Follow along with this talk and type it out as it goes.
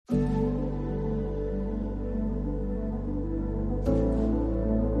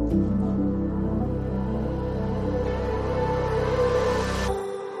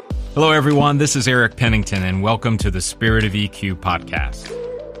Hello, everyone. This is Eric Pennington, and welcome to the Spirit of EQ podcast.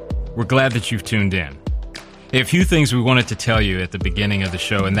 We're glad that you've tuned in. A few things we wanted to tell you at the beginning of the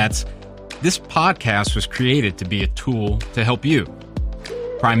show, and that's this podcast was created to be a tool to help you,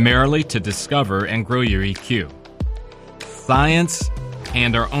 primarily to discover and grow your EQ. Science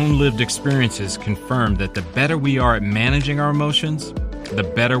and our own lived experiences confirm that the better we are at managing our emotions,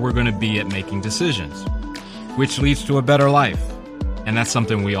 the better we're going to be at making decisions, which leads to a better life. And that's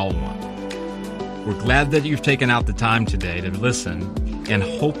something we all want. We're glad that you've taken out the time today to listen and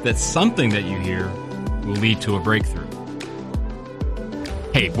hope that something that you hear will lead to a breakthrough.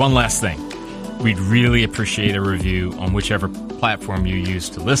 Hey, one last thing. We'd really appreciate a review on whichever platform you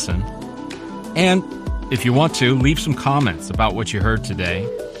use to listen. And if you want to, leave some comments about what you heard today,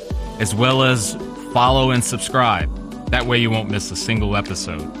 as well as follow and subscribe. That way you won't miss a single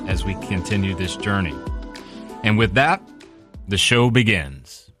episode as we continue this journey. And with that, the show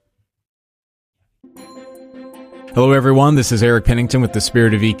begins. Hello, everyone. This is Eric Pennington with the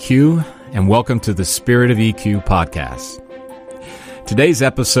Spirit of EQ, and welcome to the Spirit of EQ podcast. Today's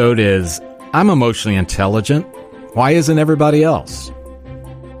episode is, I'm emotionally intelligent. Why isn't everybody else?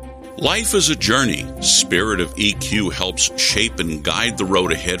 Life is a journey. Spirit of EQ helps shape and guide the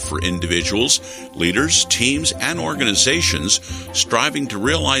road ahead for individuals, leaders, teams, and organizations striving to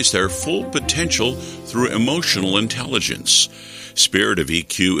realize their full potential through emotional intelligence. Spirit of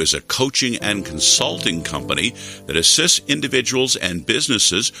EQ is a coaching and consulting company that assists individuals and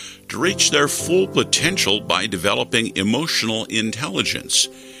businesses to reach their full potential by developing emotional intelligence.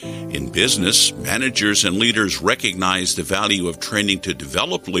 In business, managers and leaders recognize the value of training to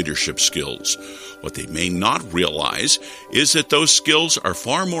develop leadership skills. What they may not realize is that those skills are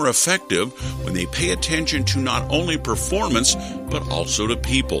far more effective when they pay attention to not only performance, but also to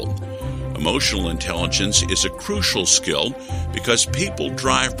people. Emotional intelligence is a crucial skill because people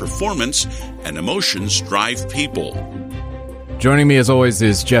drive performance and emotions drive people. Joining me as always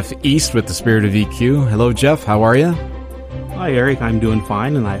is Jeff East with the Spirit of EQ. Hello, Jeff. How are you? Hi, Eric. I'm doing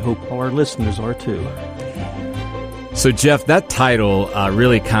fine, and I hope all our listeners are too. So, Jeff, that title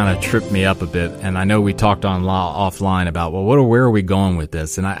really kind of tripped me up a bit, and I know we talked offline about, well, where are we going with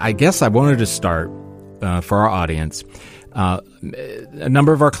this? And I guess I wanted to start for our audience. A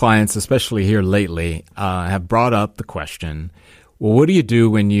number of our clients, especially here lately, have brought up the question, well, what do you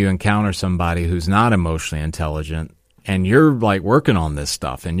do when you encounter somebody who's not emotionally intelligent and you're like working on this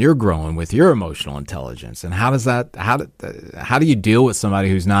stuff and you're growing with your emotional intelligence? And how do you deal with somebody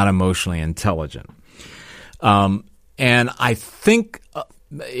who's not emotionally intelligent? And I think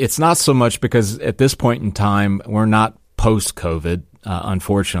it's not so much because at this point in time, we're not post-COVID,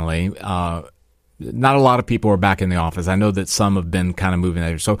 unfortunately. Not a lot of people are back in the office. I know that some have been kind of moving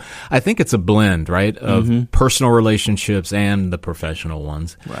there. So I think it's a blend, right, of personal relationships and the professional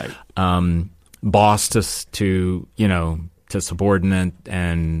ones. Right. Boss to subordinate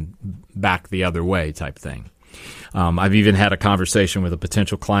and back the other way type thing. I've even had a conversation with a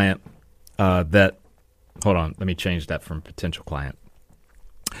potential client hold on, let me change that from potential client.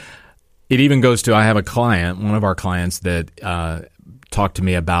 It even goes to, I have a client, one of our clients that talked to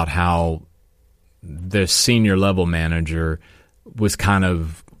me about how the senior level manager was kind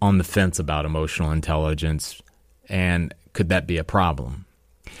of on the fence about emotional intelligence, and could that be a problem?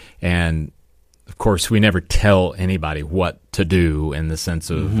 And of course, we never tell anybody what to do in the sense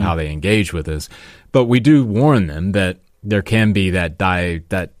of how they engage with us, but we do warn them that there can be that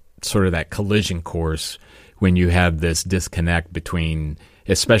collision course when you have this disconnect between,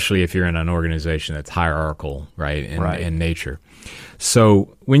 especially if you're in an organization that's hierarchical, right, in nature.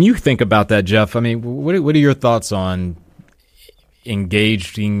 So when you think about that, Jeff, I mean, what are your thoughts on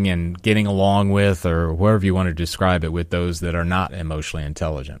engaging and getting along with, or whatever you want to describe it, with those that are not emotionally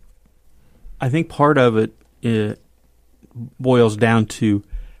intelligent? I think part of it boils down to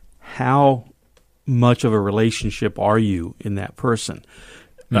how much of a relationship are you in that person,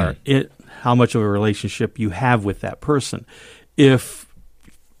 or how much of a relationship you have with that person. If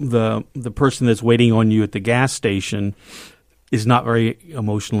the person that's waiting on you at the gas station is not very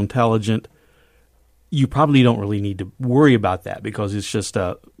emotional intelligent, you probably don't really need to worry about that because it's just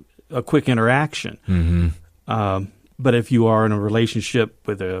a quick interaction. But if you are in a relationship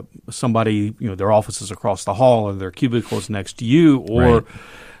with somebody, their office is across the hall or their cubicle is next to you, or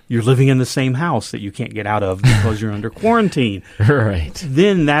you're living in the same house that you can't get out of because you're under quarantine,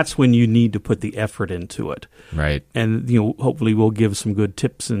 then that's when you need to put the effort into it. Right. And, hopefully we'll give some good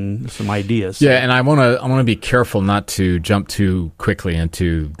tips and some ideas. Yeah, and I want to be careful not to jump too quickly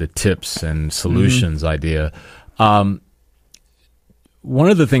into the tips and solutions idea. One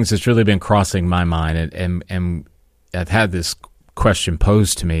of the things that's really been crossing my mind, and I've had this question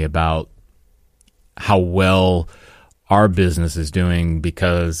posed to me about how well our business is doing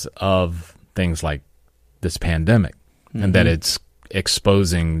because of things like this pandemic, and that it's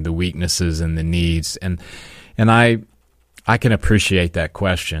exposing the weaknesses and the needs. And I can appreciate that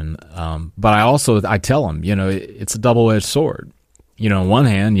question. But I tell them, it's a double-edged sword. On one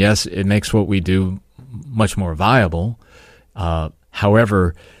hand, yes, it makes what we do much more viable.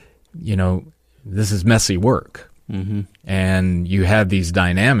 However, this is messy work. Mm-hmm. And you have these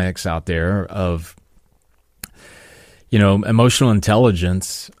dynamics out there of, emotional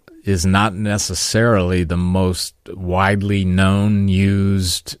intelligence is not necessarily the most widely known,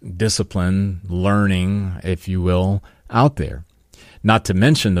 used discipline, learning, if you will, out there. Not to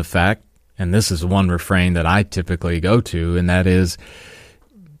mention the fact, and this is one refrain that I typically go to, and that is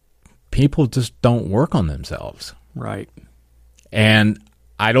people just don't work on themselves. Right. And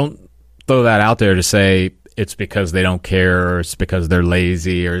I don't throw that out there to say it's because they don't care or it's because they're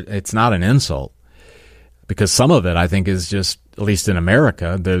lazy, or it's not an insult. Because some of it, I think, is just, at least in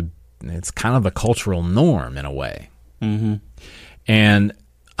America, it's kind of a cultural norm in a way. Mm-hmm. And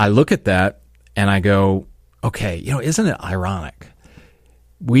I look at that and I go, okay, isn't it ironic?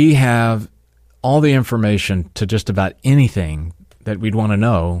 We have all the information to just about anything that we'd want to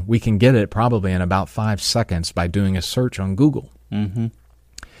know. We can get it probably in about 5 seconds by doing a search on Google. Mm-hmm.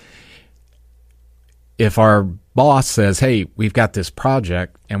 If our boss says, hey, we've got this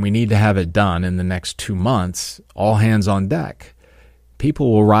project and we need to have it done in the next 2 months, all hands on deck,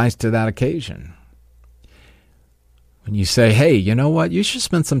 people will rise to that occasion. When you say, hey, you know what, you should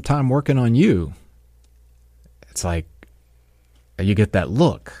spend some time working on you, it's like you get that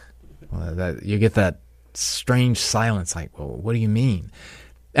look. You get that strange silence like, well, what do you mean?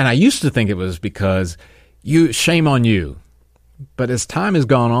 And I used to think it was because shame on you. But as time has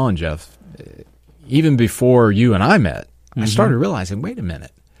gone on, Jeff, even before you and I met, I started realizing, wait a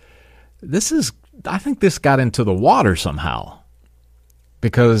minute, I think this got into the water somehow.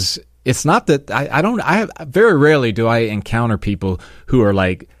 Because it's not that very rarely do I encounter people who are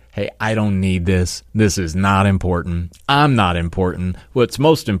like, hey, I don't need this. This is not important. I'm not important. What's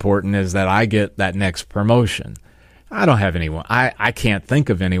most important is that I get that next promotion. I don't have anyone. I can't think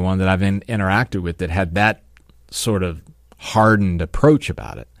of anyone that I've interacted with that had that sort of hardened approach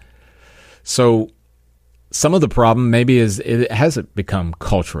about it. So some of the problem maybe is it hasn't become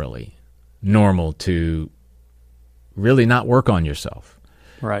culturally normal to really not work on yourself.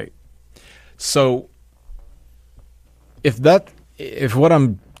 Right. So if what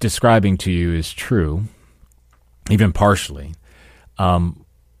I'm describing to you is true, even partially, what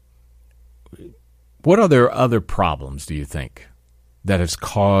other problems do you think that has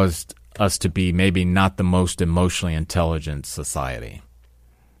caused us to be maybe not the most emotionally intelligent society?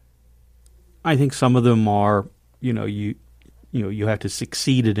 I think some of them are, you have to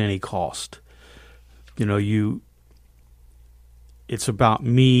succeed at any cost. It's about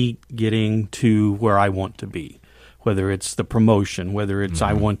me getting to where I want to be, whether it's the promotion, whether it's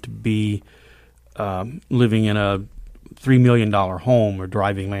I want to be living in a $3 million home or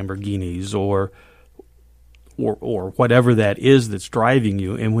driving Lamborghinis or whatever that is that's driving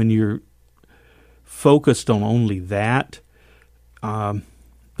you. And when you're focused on only that,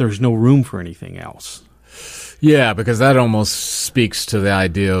 there's no room for anything else. Yeah, because that almost speaks to the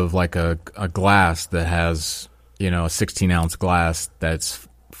idea of like a glass that has, a 16-ounce glass that's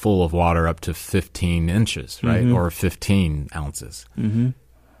full of water up to 15 inches, right? Mm-hmm. Or 15 ounces. Mm-hmm.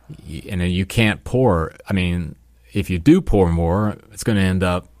 And you can't pour. I mean, if you do pour more, it's going to end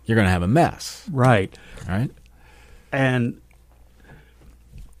up, you're going to have a mess. Right. Right? And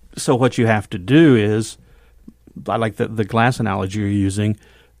so what you have to do is, I like the glass analogy you're using,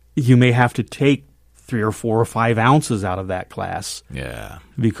 you may have to take 3 or 4 or 5 ounces out of that glass. Yeah.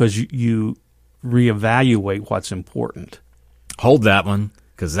 Because you reevaluate what's important. Hold that one,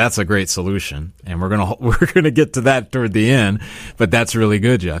 because that's a great solution, and we're gonna get to that toward the end. But that's really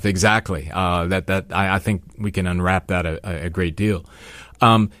good, Jeff. Exactly. I think we can unwrap that a great deal.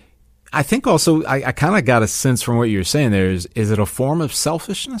 I think also I kind of got a sense from what you were saying there is it a form of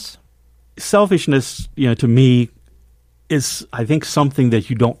selfishness? Selfishness, to me, is I think something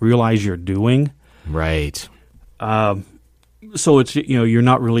that you don't realize you're doing. Right. So it's you're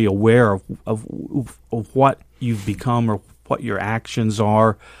not really aware of what you've become or what your actions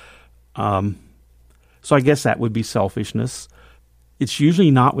are. So I guess that would be selfishness. It's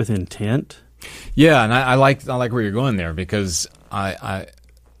usually not with intent. Yeah, and I like where you're going there, because I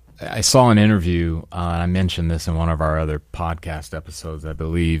saw an interview, and I mentioned this in one of our other podcast episodes, I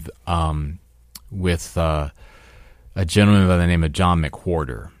believe, with a gentleman by the name of John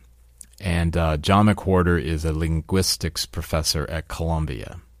McWhorter. And John McWhorter is a linguistics professor at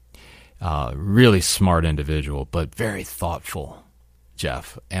Columbia. Really smart individual, but very thoughtful,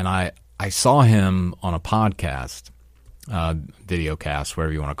 Jeff. And I saw him on a podcast, video cast,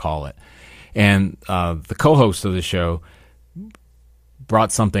 whatever you want to call it. And the co-host of the show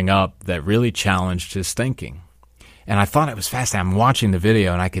brought something up that really challenged his thinking. And I thought it was fascinating. I'm watching the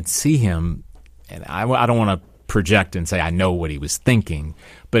video, and I could see him, and I don't want to project and say I know what he was thinking,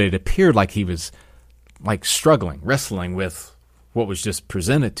 but it appeared like he was like struggling, wrestling with what was just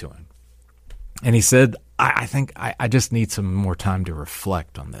presented to him. And he said, I think I just need some more time to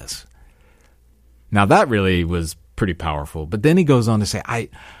reflect on this. Now, that really was pretty powerful. But then he goes on to say, I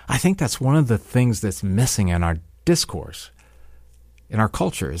think that's one of the things that's missing in our discourse, in our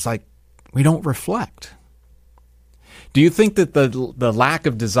culture, is like we don't reflect. Do you think that the lack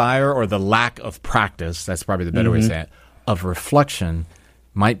of desire or the lack of practice, that's probably the better way to say it, of reflection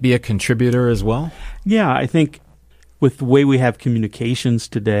might be a contributor as well? Yeah, I think with the way we have communications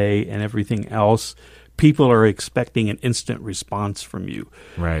today and everything else, people are expecting an instant response from you.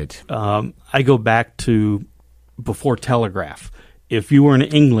 Right. I go back to before telegraph. If you were in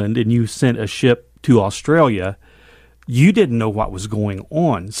England and you sent a ship to Australia, you didn't know what was going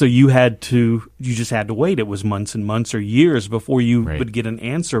on. So you just had to wait. It was months and months or years before you would get an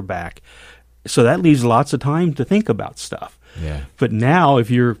answer back. So that leaves lots of time to think about stuff. Yeah. But now if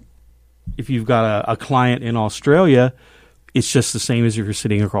you've got a client in Australia, it's just the same as if you're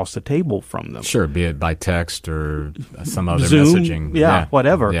sitting across the table from them. Sure, be it by text or some other Zoom, messaging.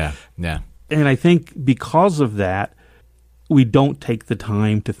 Whatever. Yeah. And I think because of that, we don't take the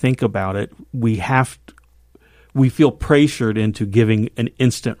time to think about it. We feel pressured into giving an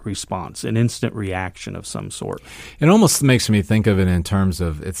instant response, an instant reaction of some sort. It almost makes me think of it in terms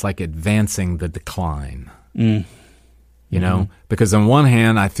of it's like advancing the decline. You know, because on one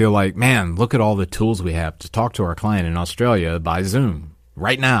hand, I feel like, man, look at all the tools we have to talk to our client in Australia by Zoom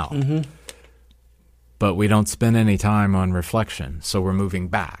right now. But we don't spend any time on reflection, so we're moving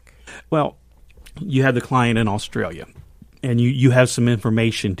back. Well, you have the client in Australia, and you have some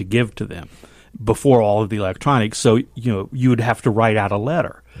information to give to them before all of the electronics. So, you would have to write out a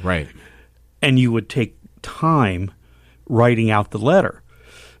letter. Right. And you would take time writing out the letter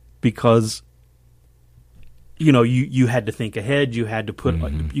because you had to think ahead. You had to put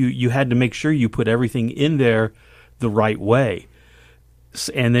you had to make sure you put everything in there the right way.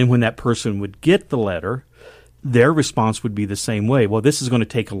 And then when that person would get the letter, their response would be the same way. Well, this is going to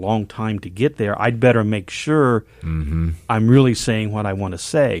take a long time to get there. I'd better make sure I'm really saying what I want to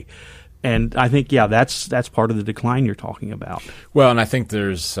say. And I think, that's part of the decline you're talking about. Well, and I think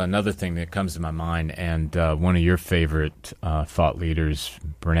there's another thing that comes to my mind, and one of your favorite thought leaders,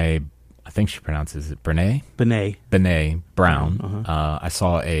 Brene, I think she pronounces it Brene? Brene Brown. I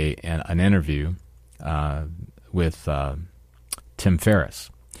saw an interview with Tim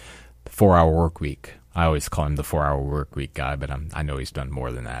Ferriss, the 4-Hour Work Week. I always call him the 4-Hour Work Week guy, but I know he's done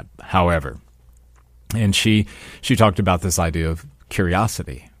more than that. However, and she talked about this idea of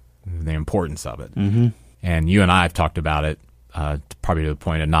curiosity, the importance of it. And you and I have talked about it probably to the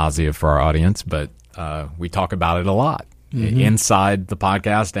point of nausea for our audience, but we talk about it a lot inside the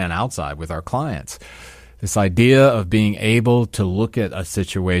podcast and outside with our clients. This idea of being able to look at a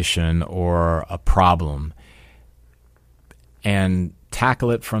situation or a problem and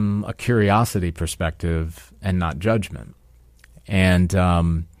tackle it from a curiosity perspective and not judgment. And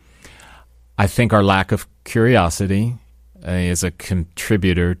I think our lack of curiosity is a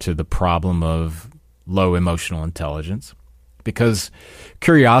contributor to the problem of low emotional intelligence, because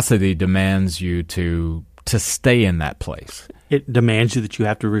curiosity demands you to stay in that place. It demands you that you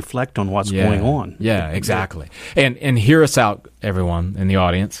have to reflect on what's going on. Yeah, exactly. And hear us out, everyone in the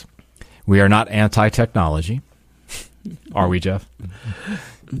audience. We are not anti-technology. Are we, Jeff?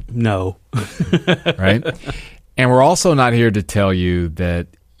 No. Right? And we're also not here to tell you that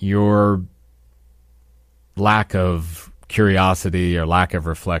your lack of curiosity or lack of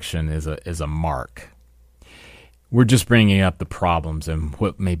reflection is a mark. We're just bringing up the problems and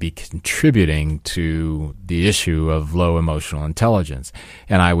what may be contributing to the issue of low emotional intelligence.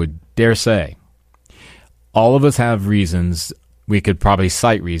 And I would dare say, all of us have reasons. We could probably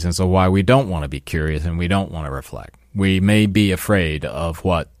cite reasons of why we don't want to be curious and we don't want to reflect. We may be afraid of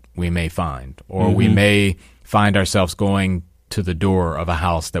what we may find, or we may find ourselves going to the door of a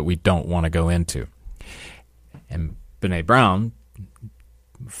house that we don't want to go into. And Brene Brown,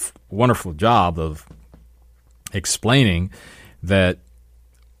 wonderful job of explaining that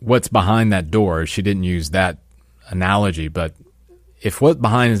what's behind that door. She didn't use that analogy, but if what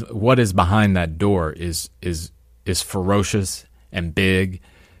is behind that door is ferocious and big,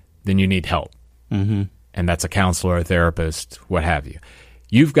 then you need help. Mm-hmm. And that's a counselor, a therapist, what have you.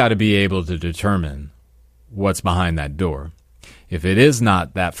 You've got to be able to determine what's behind that door. If it is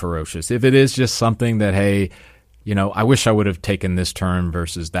not that ferocious, if it is just something that, hey, I wish I would have taken this turn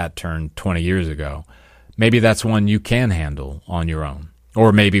versus that turn 20 years ago, maybe that's one you can handle on your own,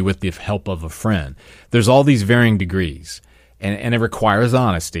 or maybe with the help of a friend. There's all these varying degrees, and it requires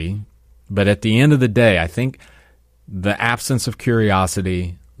honesty. But at the end of the day, I think the absence of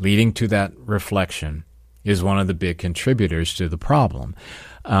curiosity leading to that reflection is one of the big contributors to the problem.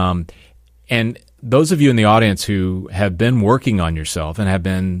 And those of you in the audience who have been working on yourself and have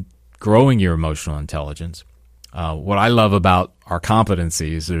been growing your emotional intelligence, what I love about our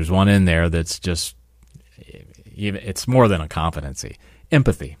competencies, there's one in there that's just, it's more than a competency,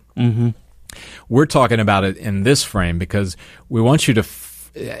 empathy. Mm-hmm. We're talking about it in this frame because we want you to,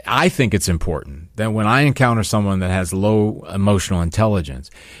 I think it's important that when I encounter someone that has low emotional intelligence,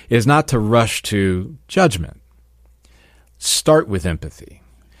 is not to rush to judgment. Start with empathy.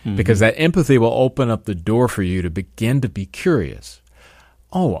 Mm-hmm. Because that empathy will open up the door for you to begin to be curious.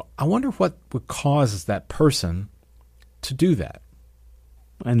 Oh, I wonder what would cause that person to do that.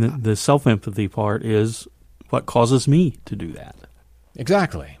 And the self-empathy part is what causes me to do that.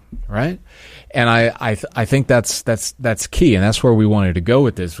 Exactly, right? And I think that's key, and that's where we wanted to go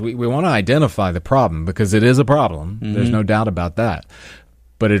with this. We want to identify the problem because it is a problem. Mm-hmm. There's no doubt about that.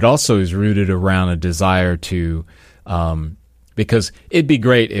 But it also is rooted around a desire to because it'd be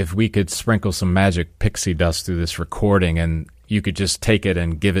great if we could sprinkle some magic pixie dust through this recording and you could just take it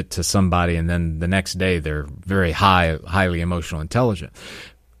and give it to somebody and then the next day they're very highly emotional intelligent.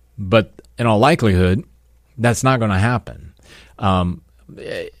 But in all likelihood, that's not going to happen.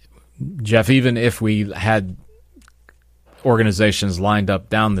 Jeff, even if we had organizations lined up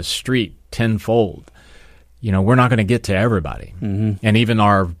down the street tenfold, we're not going to get to everybody. Mm-hmm. And even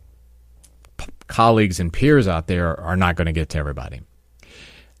our colleagues and peers out there are not going to get to everybody.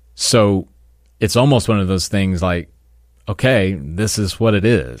 So it's almost one of those things like, okay, this is what it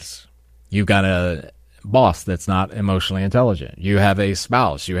is. You've got a boss that's not emotionally intelligent. You have a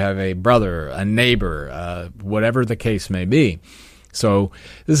spouse, you have a brother, a neighbor, whatever the case may be. So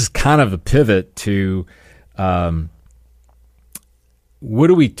this is kind of a pivot to what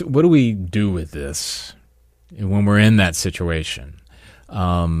do we do with this when we're in that situation?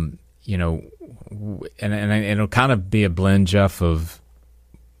 And it'll kind of be a blend, Jeff, of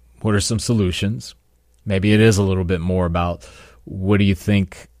what are some solutions. Maybe it is a little bit more about what do you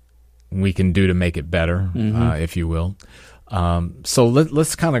think we can do to make it better, mm-hmm. If you will. So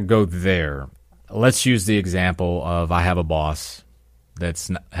let's kind of go there. Let's use the example of I have a boss that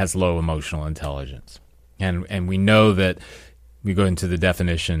has low emotional intelligence. And we know that we go into the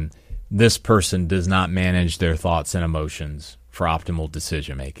definition, this person does not manage their thoughts and emotions for optimal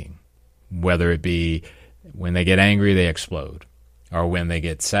decision making. Whether it be when they get angry, they explode, or when they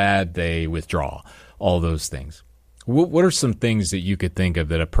get sad, they withdraw, all those things. What are some things that you could think of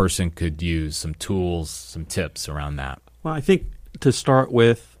that a person could use, some tools, some tips around that? Well, I think to start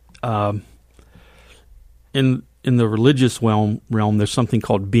with, in the religious realm, there's something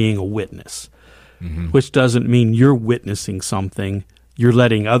called being a witness, mm-hmm. which doesn't mean you're witnessing something. You're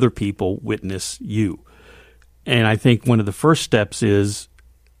letting other people witness you. And I think one of the first steps is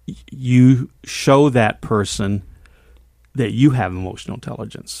you show that person that you have emotional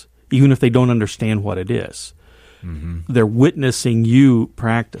intelligence, even if they don't understand what it is. Mm-hmm. They're witnessing you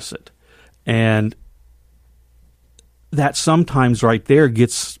practice it. And that sometimes right there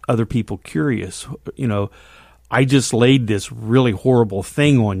gets other people curious. I just laid this really horrible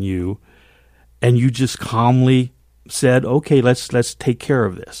thing on you, and you just calmly said, okay, let's take care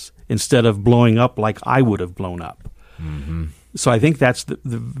of this, instead of blowing up like I would have blown up. Mm-hmm. So I think that's the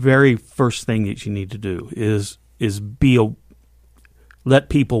very first thing that you need to do is let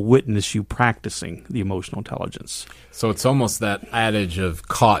people witness you practicing the emotional intelligence. So it's almost that adage of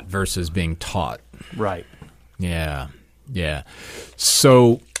caught versus being taught. Right. Yeah. Yeah.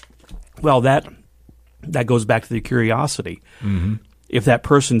 So, well, that goes back to the curiosity. Mm-hmm. If that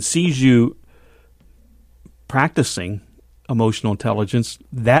person sees you practicing emotional intelligence,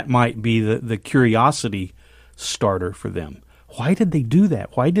 that might be the curiosity starter for them. Why did they do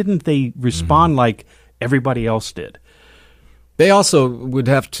that? Why didn't they respond like everybody else did? They also would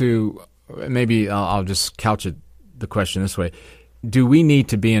have to, maybe I'll just couch the question this way. Do we need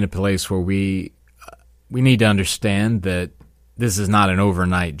to be in a place where we need to understand that this is not an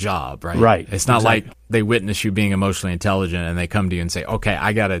overnight job, right? Right. It's not Exactly. like they witness you being emotionally intelligent and they come to you and say, okay,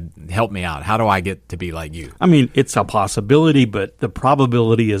 I got to help me out. How do I get to be like you? I mean, it's a possibility, but the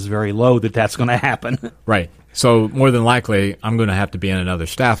probability is very low that that's going to happen. Right. So more than likely, I'm going to have to be in another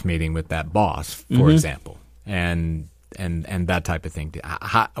staff meeting with that boss, for example, and that type of thing.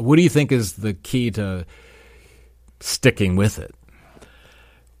 What do you think is the key to sticking with it?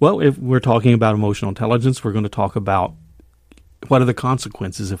 Well, if we're talking about emotional intelligence, we're going to talk about what are the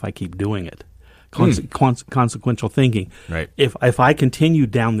consequences if I keep doing it. Consequential thinking. Right. If I continue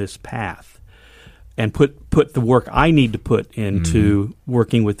down this path and put the work I need to put into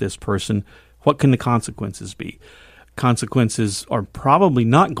working with this person, what can the consequences be? Consequences are probably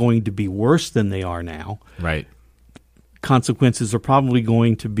not going to be worse than they are now. Right. Consequences are probably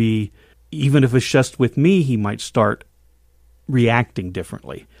going to be, even if it's just with me, he might start reacting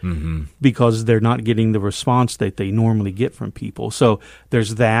differently because they're not getting the response that they normally get from people. So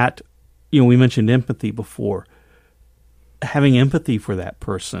there's that. We mentioned empathy before. Having empathy for that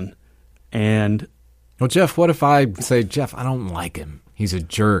person. And well, Jeff, what if I say, Jeff, I don't like him. He's a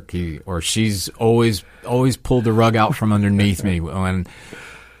jerk. Or she's always pulled the rug out from underneath me. And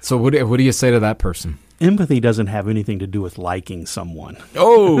so what do you say to that person? empathy doesn't have anything to do with liking someone.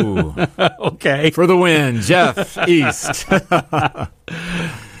 Oh, okay. For the win, Jeff East.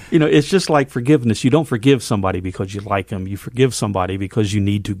 It's just like forgiveness. You don't forgive somebody because you like them. You forgive somebody because you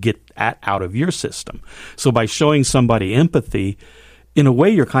need to get that out of your system. So by showing somebody empathy, in a way,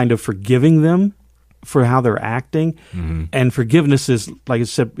 you're kind of forgiving them for how they're acting. Mm-hmm. And forgiveness is, like I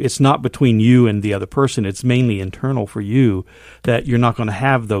said, it's not between you and the other person. It's mainly internal for you, that you're not going to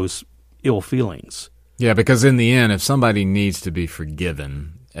have those ill feelings. Yeah, because in the end, if somebody needs to be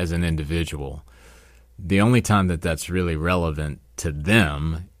forgiven as an individual, the only time that that's really relevant to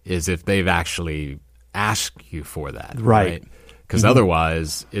them is if they've actually asked you for that. Right. Because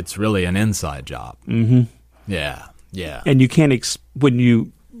otherwise, it's really an inside job. Mm-hmm. Yeah, yeah. And you can't, when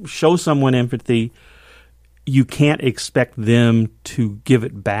you show someone empathy, you can't expect them to give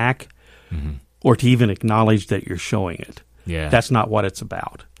it back or to even acknowledge that you're showing it. Yeah. That's not what it's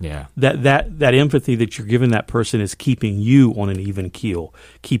about. Yeah. That empathy that you're giving that person is keeping you on an even keel,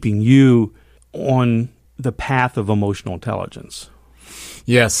 keeping you on the path of emotional intelligence.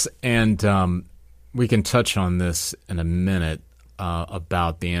 Yes, and we can touch on this in a minute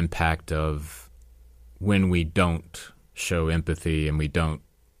about the impact of when we don't show empathy and we don't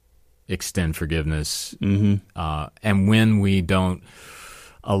extend forgiveness, and when we don't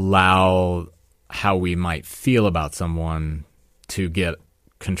allow how we might feel about someone to get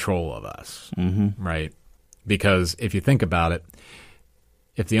control of us, right? Because if you think about it,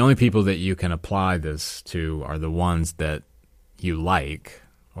 if the only people that you can apply this to are the ones that you like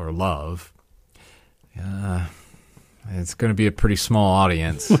or love, it's going to be a pretty small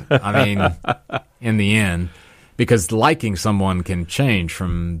audience. I mean, in the end, because liking someone can change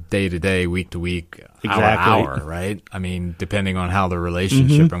from day to day, week to week, hour to hour, right? I mean, depending on how the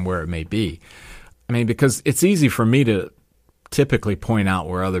relationship and where it may be. I mean, because it's easy for me to typically point out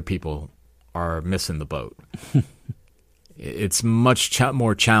where other people are missing the boat. It's much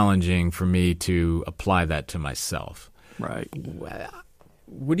more challenging for me to apply that to myself. Right.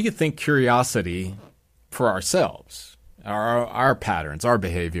 What do you think curiosity for ourselves, our patterns, our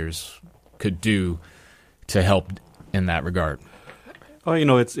behaviors could do to help in that regard? Oh,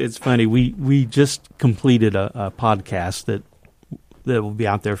 it's funny. We just completed a podcast that will be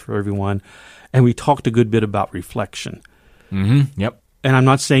out there for everyone, and we talked a good bit about reflection. Yep. And I'm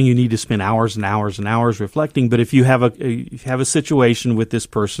not saying you need to spend hours and hours and hours reflecting, but if you have a situation with this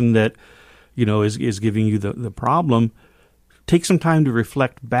person that is giving you the problem, take some time to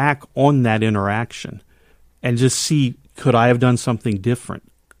reflect back on that interaction and just see, could I have done something different?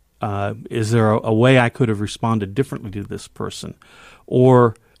 Is there a way I could have responded differently to this person?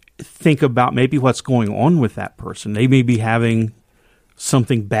 Or think about maybe what's going on with that person. They may be having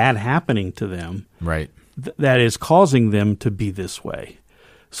something bad happening to them. Right. That is causing them to be this way.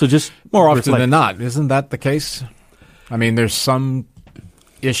 So just more often than not, isn't that the case? I mean, there's some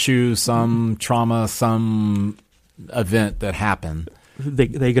issue, some trauma, some event that happened.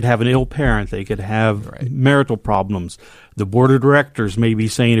 They could have an ill parent. They could have marital problems. The board of directors may be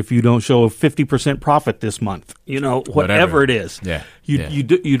saying, if you don't show a 50% profit this month, whatever it is. Yeah.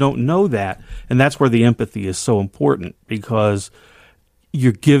 You don't know that. And that's where the empathy is so important, because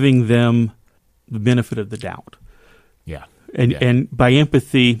you're giving them the benefit of the doubt. Yeah. And by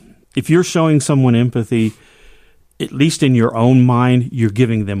empathy, if you're showing someone empathy, at least in your own mind, you're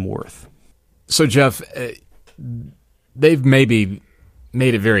giving them worth. So, Jeff, they've maybe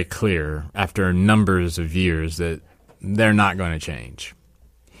made it very clear after numbers of years that they're not going to change.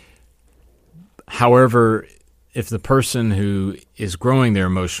 However, if the person who is growing their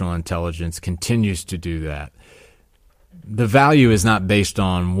emotional intelligence continues to do that, the value is not based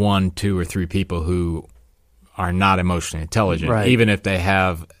on 1, 2, or 3 people who are not emotionally intelligent, Right. even if they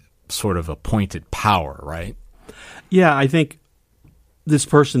have sort of appointed power, right? Yeah, I think this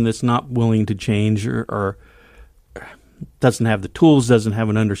person that's not willing to change or doesn't have the tools, doesn't have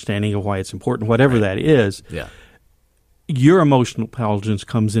an understanding of why it's important, whatever that is, Yeah. your emotional intelligence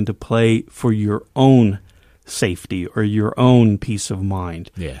comes into play for your own safety or your own peace of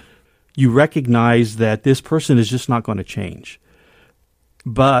mind. Yeah. You recognize that this person is just not going to change.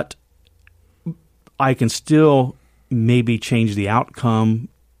 But I can still maybe change the outcome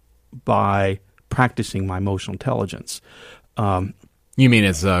by practicing my emotional intelligence. You mean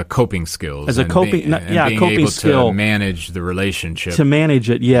as coping skills? As a and coping- being, and yeah, being coping able skill. to manage the relationship. To manage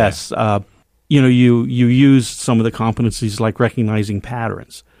it, yes. You use some of the competencies like recognizing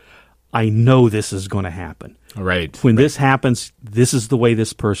patterns. I know this is going to happen. Right. When this happens, this is the way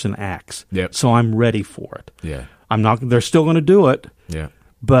this person acts. Yep. So I'm ready for it. Yeah. They're still going to do it, Yeah.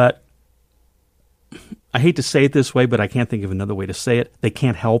 but I hate to say it this way, but I can't think of another way to say it. They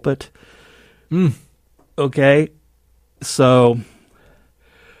can't help it. Okay? So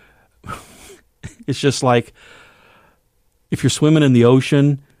it's just like if you're swimming in the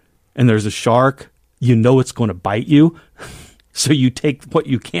ocean and there's a shark, you know it's going to bite you. So you take what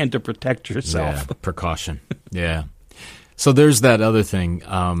you can to protect yourself. Yeah, precaution. Yeah. So there's that other thing.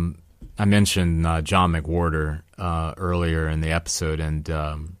 I mentioned John McWhorter earlier in the episode, and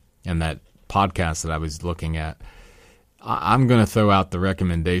that podcast that I was looking at. I'm going to throw out the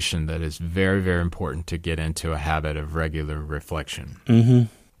recommendation that is very, very important to get into a habit of regular reflection. Mm-hmm.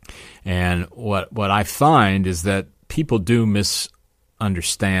 And what I find is that people do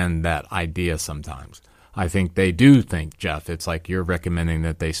misunderstand that idea sometimes. I think they do think, Jeff, it's like you're recommending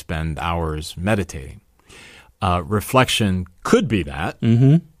that they spend hours meditating. Reflection could be that,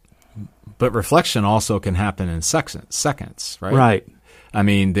 but reflection also can happen in seconds, right? Right. I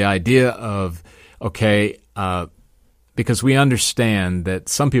mean, the idea of, because we understand that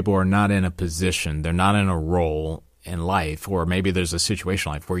some people are not in a position, they're not in a role in life, or maybe there's a situation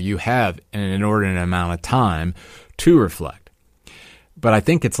in life where you have an inordinate amount of time to reflect. But I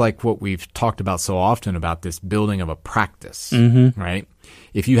think it's like what we've talked about so often about this building of a practice, right?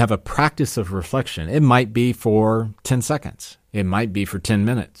 If you have a practice of reflection, it might be for 10 seconds. It might be for 10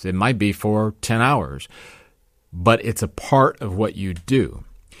 minutes. It might be for 10 hours. But it's a part of what you do.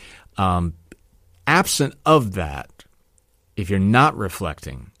 Absent of that, if you're not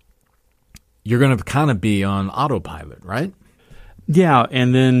reflecting, you're going to kind of be on autopilot, right? Yeah,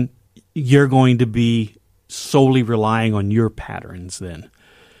 and then you're going to be solely relying on your patterns then.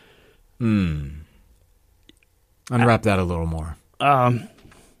 Unwrap that a little more.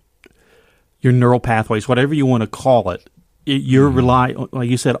 Your neural pathways, whatever you want to call it, you're relying, like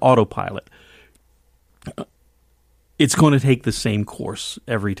you said, autopilot. It's going to take the same course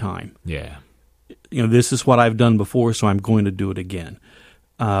every time. Yeah. This is what I've done before, so I'm going to do it again.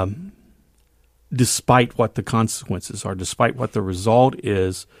 Despite what the consequences are, despite what the result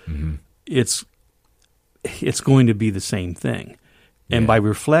is, it's going to be the same thing. And by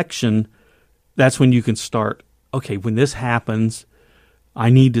reflection, that's when you can start, okay, when this happens, I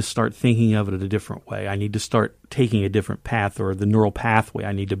need to start thinking of it a different way. I need to start taking a different path, or the neural pathway.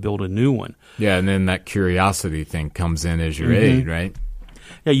 I need to build a new one. Yeah, and then that curiosity thing comes in as your aid, right?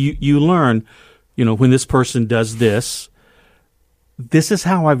 Yeah, you learn, when this person does this, this is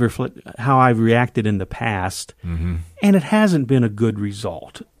how I've reacted in the past, and it hasn't been a good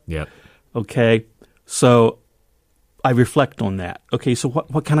result. Yep. Okay, so I reflect on that. Okay, so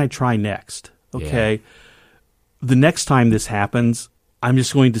what can I try next? Okay, the next time this happens, I'm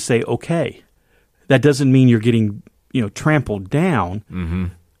just going to say, okay. That doesn't mean you're getting trampled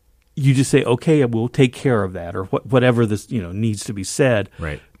down. You just say, okay, we'll take care of that, or whatever this needs to be said.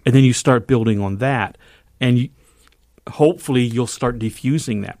 Right. And then you start building on that, and hopefully you'll start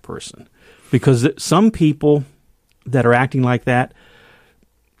diffusing that person, because some people that are acting like that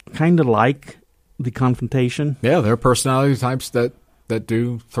kind of like the confrontation. Yeah, there are personality types that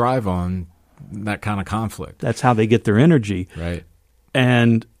do thrive on that kind of conflict. That's how they get their energy. Right.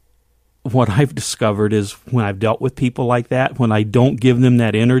 And what I've discovered is when I've dealt with people like that, when I don't give them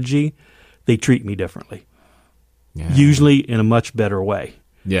that energy, they treat me differently. Yeah. Usually in a much better way.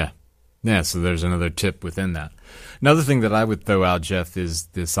 Yeah. Yeah, so there's another tip within that. Another thing that I would throw out, Jeff, is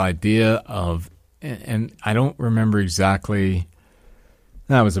this idea of, and I don't remember exactly,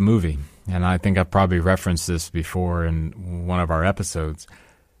 that was a movie, and I think I've probably referenced this before in one of our episodes.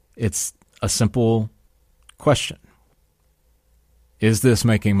 It's a simple question. is this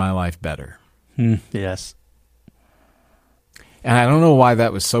making my life better? Yes. And I don't know why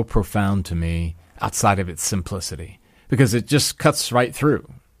that was so profound to me outside of its simplicity, because it just cuts right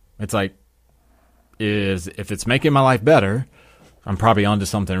through. It's like, if it's making my life better, I'm probably onto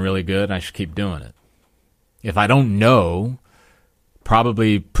something really good and I should keep doing it. If I don't know,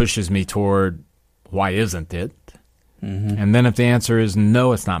 probably pushes me toward, why isn't it? And then if the answer is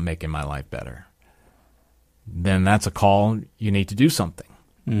no, it's not making my life better, then that's a call. You need to do something.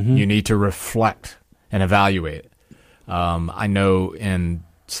 You need to reflect and evaluate it. I know in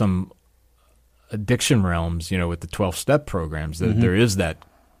some addiction realms, with the 12-step programs, that there is that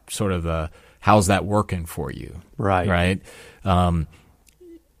sort of how's that working for you? Right. I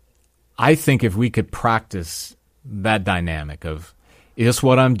think if we could practice that dynamic of, is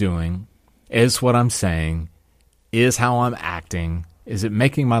what I'm doing, is what I'm saying, is how I'm acting, is it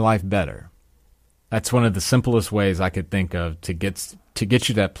making my life better? That's one of the simplest ways I could think of to get you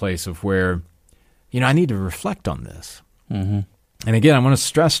to that place of where, I need to reflect on this. And again, I want to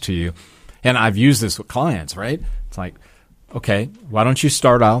stress to you, and I've used this with clients, right? It's like, okay, why don't you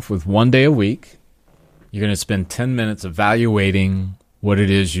start off with 1 day a week? You're going to spend 10 minutes evaluating what it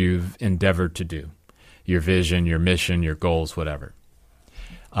is you've endeavored to do, your vision, your mission, your goals, whatever.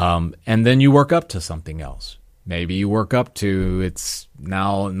 And then you work up to something else. Maybe you work up to, it's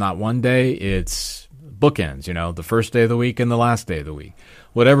now not 1 day, it's bookends, the first day of the week and the last day of the week.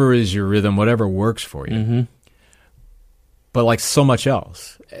 Whatever is your rhythm, whatever works for you. But like so much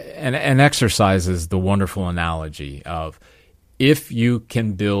else, and exercise is the wonderful analogy of, if you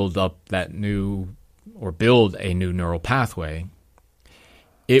can build up build a new neural pathway,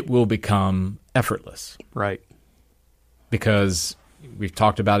 it will become effortless. Right. Because we've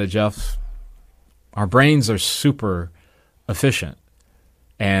talked about it, Jeff, our brains are super efficient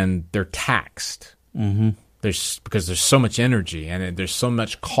and they're taxed. Because there's so much energy and there's so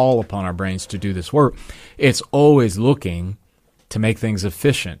much call upon our brains to do this work. It's always looking to make things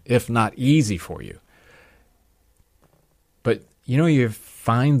efficient, if not easy for you. But, you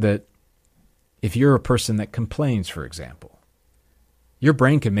find that if you're a person that complains, for example, your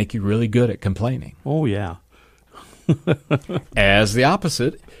brain can make you really good at complaining. Oh, yeah. As the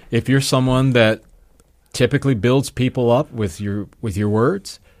opposite, if you're someone that typically builds people up with your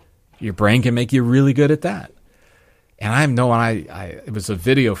words, your brain can make you really good at that. And it was a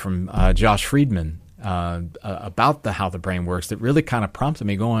video from Josh Friedman about how the brain works that really kind of prompted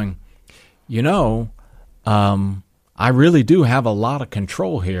me going, I really do have a lot of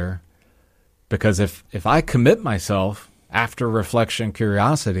control here, because if I commit myself after reflection,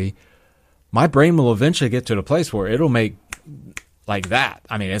 curiosity, my brain will eventually get to the place where it'll make like that.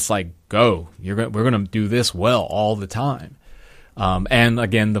 I mean, it's like, go, we're going to do this well all the time. And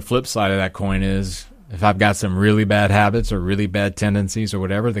again, the flip side of that coin is, if I've got some really bad habits or really bad tendencies or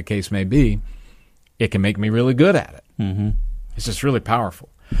whatever the case may be, it can make me really good at it. It's just really powerful.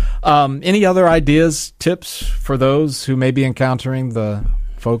 Any other ideas, tips for those who may be encountering the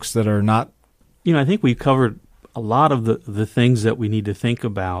folks that are not? I think we've covered a lot of the things that we need to think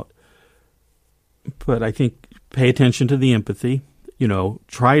about, but I think pay attention to the empathy,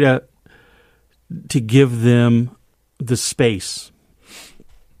 try to give them the space,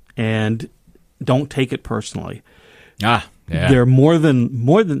 and don't take it personally. Yeah. They're more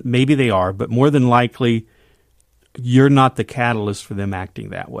than maybe they are, but more than likely you're not the catalyst for them acting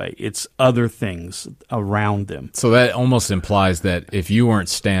that way. It's other things around them. So that almost implies that if you weren't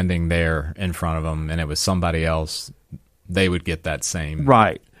standing there in front of them and it was somebody else, they would get that same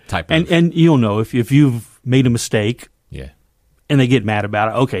type of... And you'll know if you've made a mistake, and they get mad about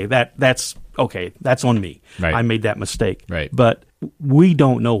it, okay, that's on me. Right. I made that mistake. Right. But we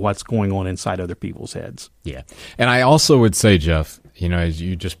don't know what's going on inside other people's heads. Yeah. And I also would say, Jeff, as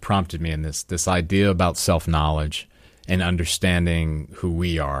you just prompted me in this idea about self-knowledge and understanding who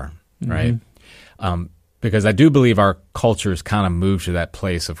we are, right? Because I do believe our culture has kind of moved to that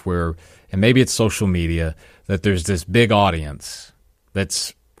place of where, and maybe it's social media, that there's this big audience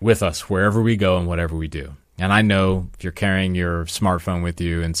that's with us wherever we go and whatever we do. And I know if you're carrying your smartphone with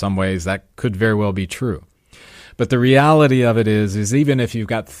you, in some ways that could very well be true. But the reality of it is even if you've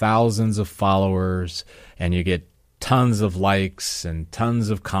got thousands of followers and you get tons of likes and tons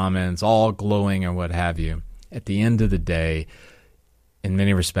of comments, all glowing or what have you, at the end of the day, in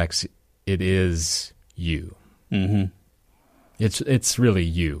many respects, it is you. It's really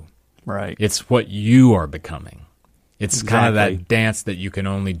you. Right. It's what you are becoming. It's kind of that dance that you can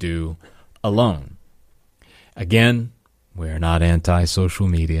only do alone. Again, we're not anti-social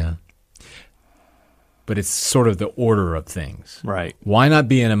media, but it's sort of the order of things. Right. Why not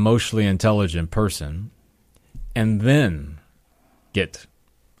be an emotionally intelligent person and then get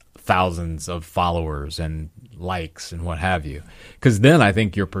thousands of followers and likes and what have you. Because then I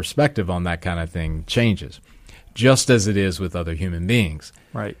think your perspective on that kind of thing changes, just as it is with other human beings.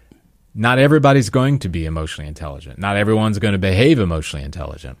 Right. Not everybody's going to be emotionally intelligent. Not everyone's going to behave emotionally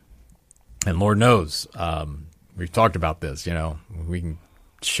intelligent. And Lord knows, we've talked about this, we can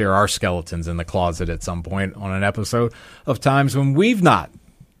share our skeletons in the closet at some point on an episode of times when we've not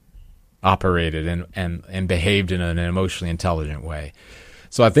operated and behaved in an emotionally intelligent way.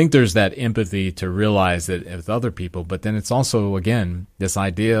 So I think there's that empathy to realize that with other people, but then it's also, again, this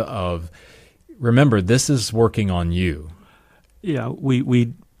idea of, remember, this is working on you. Yeah,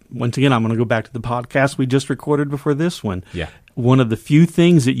 we once again, I'm going to go back to the podcast we just recorded before this one. Yeah. One of the few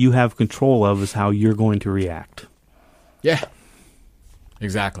things that you have control of is how you're going to react. Yeah,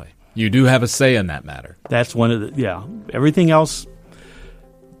 exactly. You do have a say in that matter. That's one of the, everything else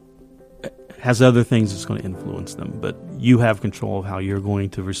has other things that's going to influence them, but you have control of how you're going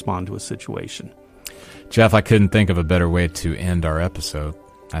to respond to a situation. Jeff, I couldn't think of a better way to end our episode.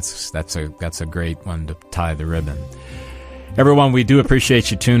 That's a great one to tie the ribbon. Everyone, we do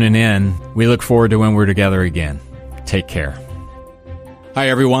appreciate you tuning in. We look forward to when we're together again. Take care. Hi,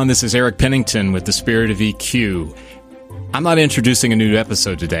 everyone. This is Eric Pennington with The Spirit of EQ. I'm not introducing a new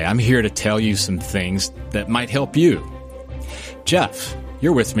episode today. I'm here to tell you some things that might help you. Jeff,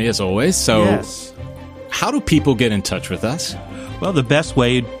 you're with me as always. So yes. How do people get in touch with us? Well, the best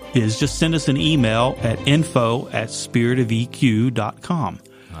way is just send us an email at info@spiritofeq.com.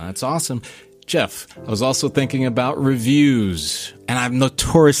 That's awesome. Jeff, I was also thinking about reviews, and I'm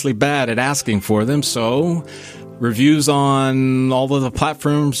notoriously bad at asking for them, so reviews on all of the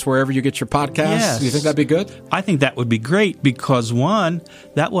platforms wherever you get your podcasts. Yes. Do you think that'd be good? I think that would be great because, one,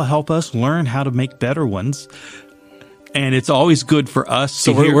 that will help us learn how to make better ones, and it's always good for us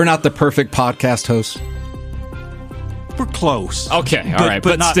So to hear. we're not the perfect podcast hosts? We're close. Okay, all right,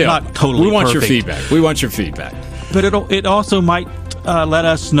 but not, still, not totally we want perfect. your feedback. We want your feedback. But it also might let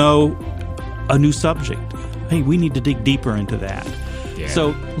us know a new subject. Hey, we need to dig deeper into that. Yeah.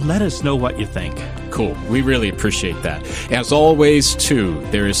 So let us know what you think. Cool. We really appreciate that. As always, too,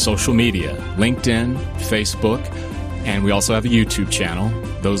 there is social media, LinkedIn, Facebook, and we also have a YouTube channel.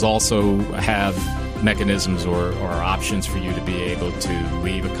 Those also have mechanisms or options for you to be able to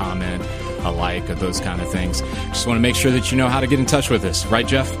leave a comment, a like, or those kind of things. Just want to make sure that you know how to get in touch with us. Right,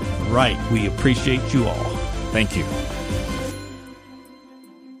 Jeff? Right. We appreciate you all. Thank you.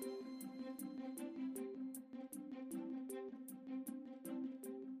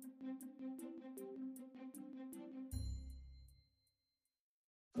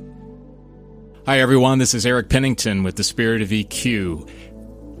 Hi, everyone. This is Eric Pennington with The Spirit of EQ.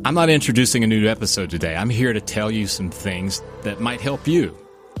 I'm not introducing a new episode today. I'm here to tell you some things that might help you.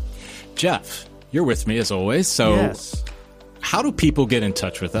 Jeff, you're with me as always. So yes. How do people get in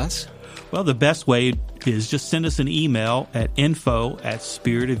touch with us? Well, the best way is just send us an email at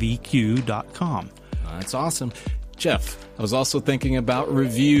info@spiritofeq.com. That's awesome. Jeff, I was also thinking about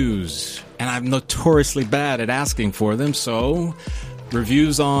reviews, and I'm notoriously bad at asking for them, so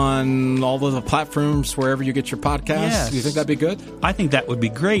reviews on all of the platforms wherever you get your podcasts. Yes. Do you think that'd be good? I think that would be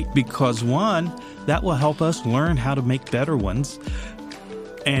great because, one, that will help us learn how to make better ones.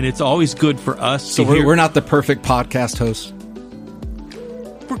 And it's always good for us So to hear. we're not the perfect podcast hosts?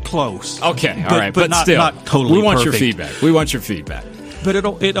 We're close. Okay, all right. But not, still, not totally we want perfect. your feedback. We want your feedback. But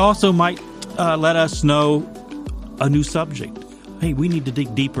it also might let us know a new subject. Hey, we need to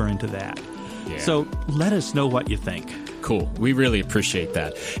dig deeper into that. Yeah. So let us know what you think. Cool. We really appreciate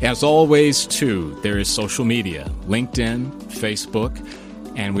that. As always, too, there is social media, LinkedIn, Facebook,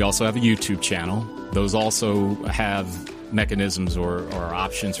 and we also have a YouTube channel. Those also have mechanisms or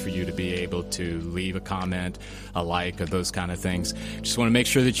options for you to be able to leave a comment, a like, or those kind of things. Just want to make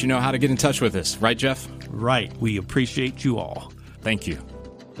sure that you know how to get in touch with us. Right, Jeff? Right. We appreciate you all. Thank you.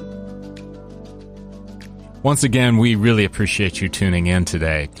 Once again, we really appreciate you tuning in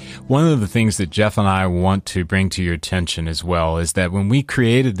today. One of the things that Jeff and I want to bring to your attention as well is that when we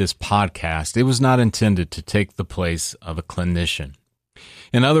created this podcast, it was not intended to take the place of a clinician.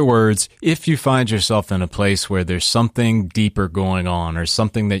 In other words, if you find yourself in a place where there's something deeper going on or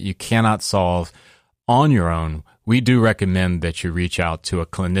something that you cannot solve on your own, we do recommend that you reach out to a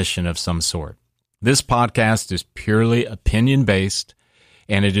clinician of some sort. This podcast is purely opinion-based,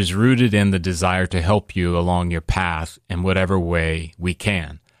 and it is rooted in the desire to help you along your path in whatever way we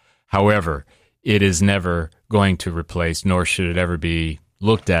can. However, it is never going to replace, nor should it ever be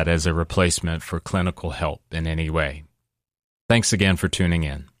looked at as a replacement for clinical help in any way. Thanks again for tuning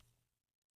in.